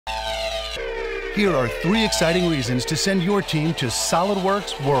Here are 3 exciting reasons to send your team to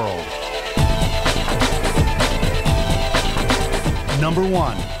SolidWorks World. Number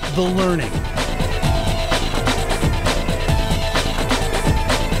 1, the learning.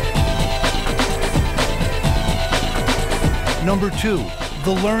 Number 2,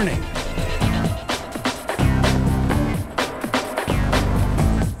 the learning.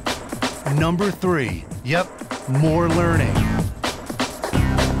 Number 3, yep, more learning.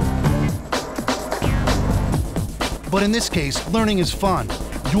 But in this case, learning is fun.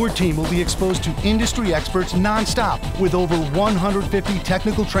 Your team will be exposed to industry experts non-stop with over 150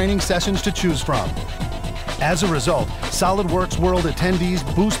 technical training sessions to choose from. As a result, SolidWorks World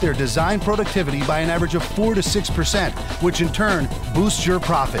attendees boost their design productivity by an average of 4 to 6%, which in turn boosts your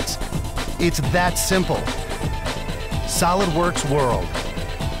profits. It's that simple. SolidWorks World.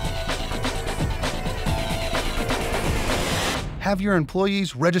 Have your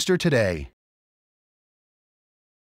employees register today.